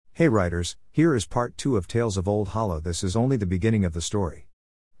Hey writers, here is part 2 of Tales of Old Hollow. This is only the beginning of the story.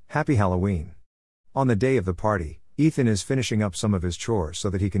 Happy Halloween. On the day of the party, Ethan is finishing up some of his chores so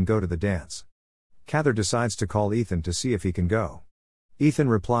that he can go to the dance. Cather decides to call Ethan to see if he can go. Ethan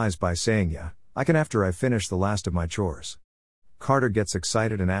replies by saying, "Yeah, I can after I finish the last of my chores." Carter gets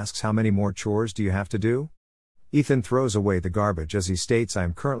excited and asks, "How many more chores do you have to do?" Ethan throws away the garbage as he states, "I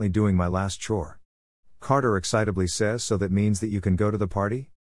am currently doing my last chore." Carter excitably says, "So that means that you can go to the party?"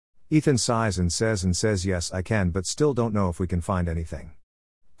 Ethan sighs and says, "Yes, I can, but still don't know if we can find anything."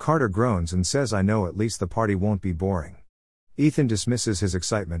 Carter groans and says, "I know, at least the party won't be boring." Ethan dismisses his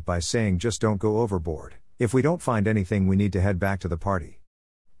excitement by saying, "Just don't go overboard. If we don't find anything, we need to head back to the party."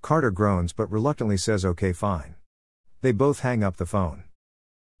 Carter groans but reluctantly says, "Okay, fine." They both hang up the phone.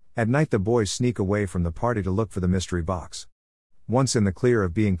 At night, the boys sneak away from the party to look for the mystery box. Once in the clear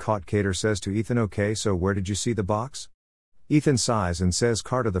of being caught, Cather says to Ethan, "Okay, so where did you see the box?" Ethan sighs and says,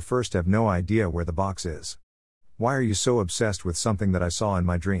 "Carter, the first have no idea where the box is." "Why are you so obsessed with something that I saw in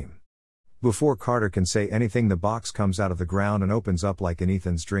my dream?" Before Carter can say anything, the box comes out of the ground and opens up like in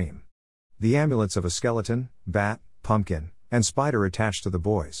Ethan's dream. The amulets of a skeleton, bat, pumpkin, and spider attached to the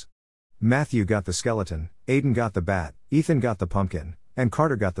boys. Matthew got the skeleton, Aiden got the bat, Ethan got the pumpkin, and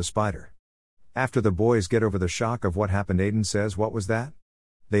Carter got the spider. After the boys get over the shock of what happened, Aiden says, "What was that?"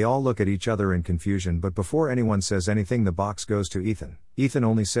 They all look at each other in confusion, but before anyone says anything, the box goes to Ethan. Ethan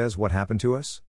only says, "What happened to us?"